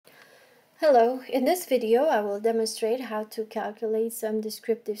Hello, in this video I will demonstrate how to calculate some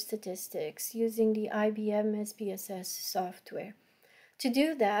descriptive statistics using the IBM SPSS software. To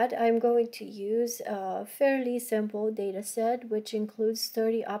do that, I'm going to use a fairly simple data set which includes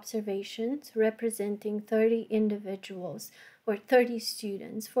 30 observations representing 30 individuals or 30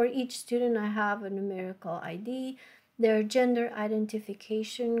 students. For each student I have a numerical ID, their gender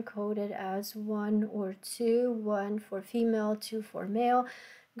identification coded as 1 or 2, 1 for female, 2 for male,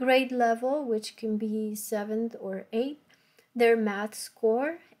 grade level, which can be 7th or 8th, their math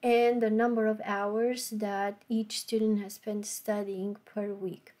score, and the number of hours that each student has spent studying per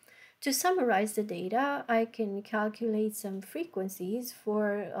week. To summarize the data, I can calculate some frequencies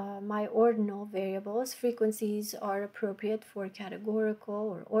for my ordinal variables. Frequencies are appropriate for categorical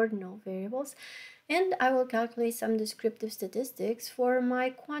or ordinal variables. And I will calculate some descriptive statistics for my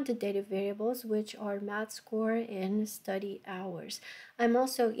quantitative variables, which are math score and study hours. I'm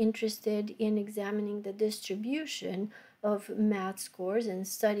also interested in examining the distribution of math scores and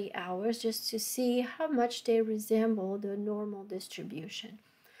study hours just to see how much they resemble the normal distribution.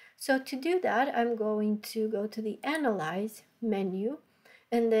 So to do that, I'm going to go to the Analyze menu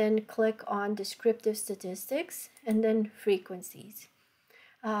and then click on Descriptive Statistics and then Frequencies.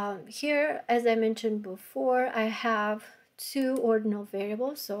 Here, as I mentioned before, I have two ordinal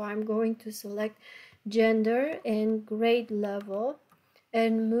variables, so I'm going to select gender and grade level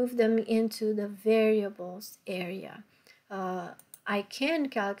and move them into the variables area. I can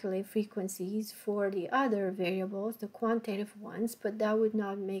calculate frequencies for the other variables, the quantitative ones, but that would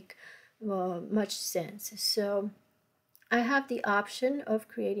not make much sense. So I have the option of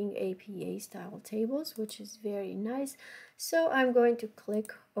creating APA style tables, which is very nice. So I'm going to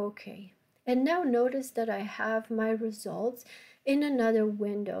click OK. And now notice that I have my results in another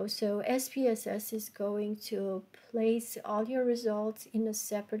window. So SPSS is going to place all your results in a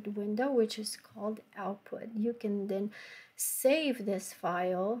separate window, which is called output. You can then save this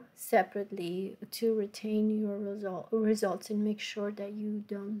file separately to retain your results and make sure that you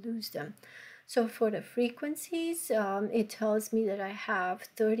don't lose them. So for the frequencies, it tells me that I have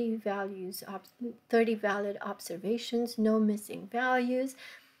 30 valid observations, no missing values.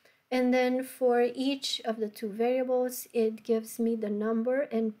 And then for each of the two variables, it gives me the number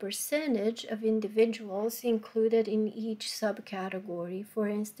and percentage of individuals included in each subcategory. For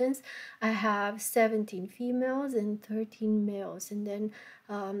instance, I have 17 females and 13 males, and then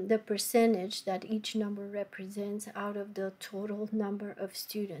the percentage that each number represents out of the total number of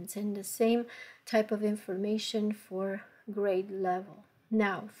students, and the same type of information for grade level.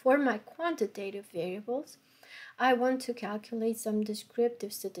 Now, for my quantitative variables, I want to calculate some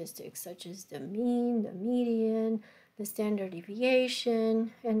descriptive statistics such as the mean, the median, the standard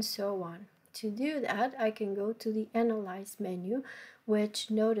deviation, and so on. To do that, I can go to the Analyze menu,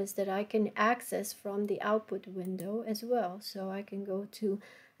 which notice that I can access from the output window as well. So I can go to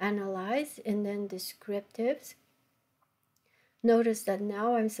Analyze and then Descriptives. Notice that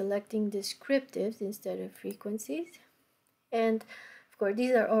now I'm selecting descriptives instead of frequencies. And of course,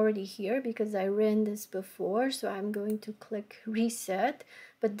 these are already here because I ran this before, so I'm going to click Reset.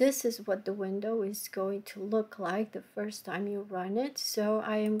 But this is what the window is going to look like the first time you run it. So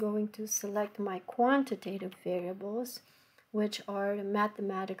I am going to select my quantitative variables, which are the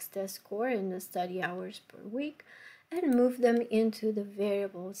mathematics test score and the study hours per week, and move them into the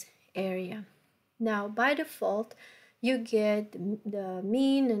variables area. Now, by default, you get the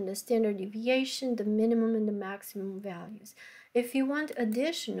mean and the standard deviation, the minimum and the maximum values. If you want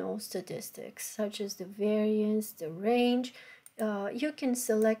additional statistics, such as the variance, the range, you can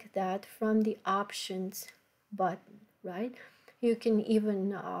select that from the Options button, right? You can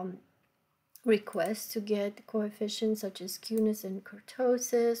even request to get coefficients such as skewness and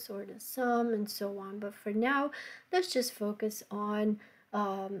kurtosis or the sum and so on. But for now, let's just focus on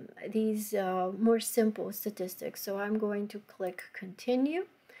these more simple statistics. So I'm going to click Continue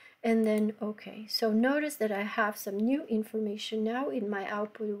and then OK. So notice that I have some new information now in my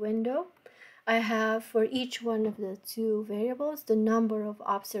output window. I have for each one of the two variables the number of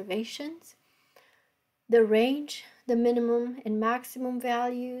observations, the range, the minimum and maximum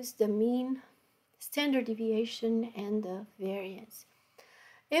values, the mean, standard deviation, and the variance.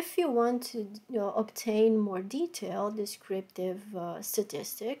 If you want to obtain more detailed descriptive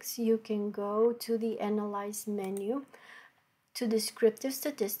statistics, you can go to the Analyze menu, to Descriptive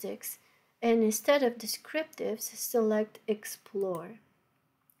Statistics, and instead of Descriptives, select Explore.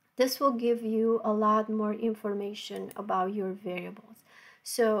 This will give you a lot more information about your variables.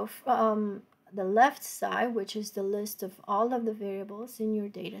 So from the left side, which is the list of all of the variables in your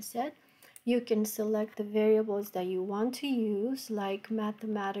data set, You can select the variables that you want to use, like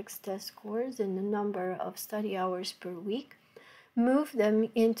mathematics test scores and the number of study hours per week. Move them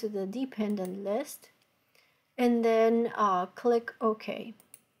into the dependent list, and then click OK.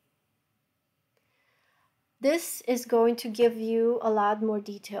 This is going to give you a lot more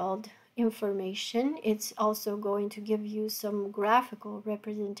detailed information. It's also going to give you some graphical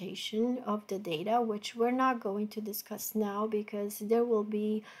representation of the data, which we're not going to discuss now because there will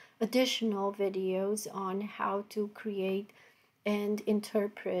be additional videos on how to create and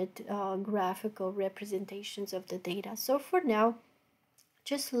interpret graphical representations of the data. So for now,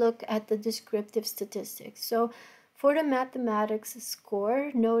 just look at the descriptive statistics. So for the mathematics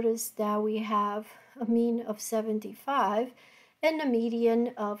score, notice that we have a mean of 75 and a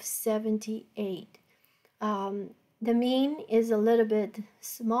median of 78. The mean is a little bit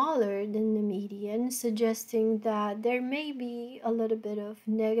smaller than the median, suggesting that there may be a little bit of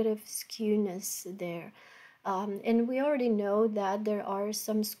negative skewness there. And we already know that there are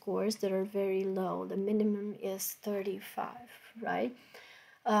some scores that are very low. The minimum is 35, right?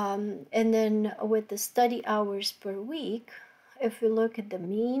 And then with the study hours per week, if we look at the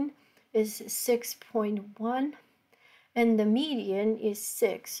mean is 6.1 and the median is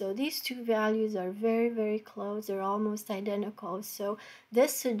 6. So these two values are very, very close. They're almost identical. So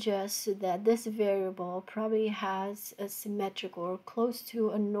this suggests that this variable probably has a symmetrical or close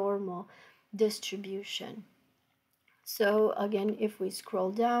to a normal distribution. So again, if we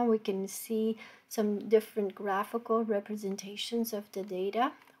scroll down, we can see some different graphical representations of the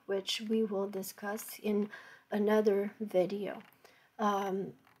data, which we will discuss in another video.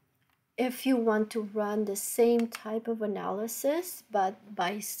 If you want to run the same type of analysis, but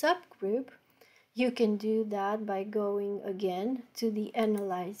by subgroup, you can do that by going again to the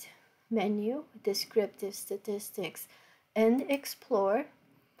Analyze menu, Descriptive Statistics, and Explore,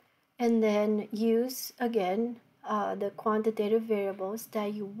 and then use again the quantitative variables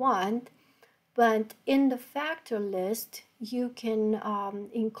that you want. But in the factor list, you can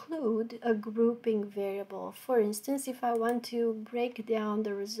include a grouping variable. For instance, if I want to break down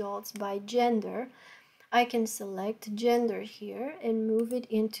the results by gender, I can select gender here and move it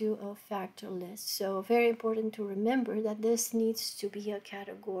into a factor list. So very important to remember that this needs to be a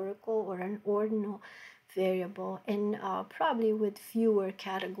categorical or an ordinal variable, and probably with fewer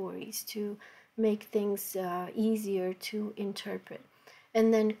categories to make things easier to interpret.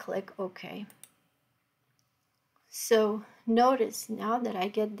 And then click OK. So notice now that I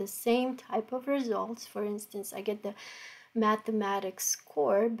get the same type of results. For instance, I get the mathematics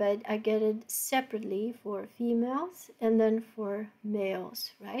score, but I get it separately for females and then for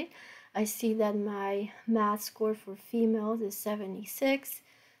males, right? I see that my math score for females is 76.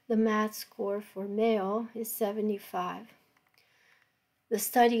 The math score for male is 75. The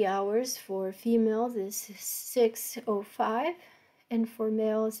study hours for females is 605 and for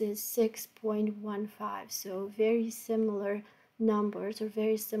males is 6.15. So very similar numbers or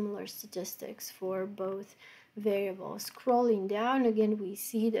very similar statistics for both variables. Scrolling down again, we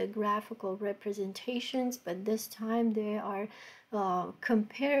see the graphical representations, but this time they are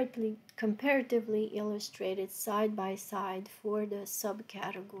comparatively illustrated side by side for the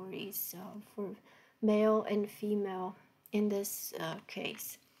subcategories for male and female in this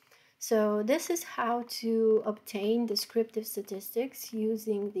case. So this is how to obtain descriptive statistics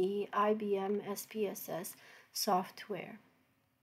using the IBM SPSS software.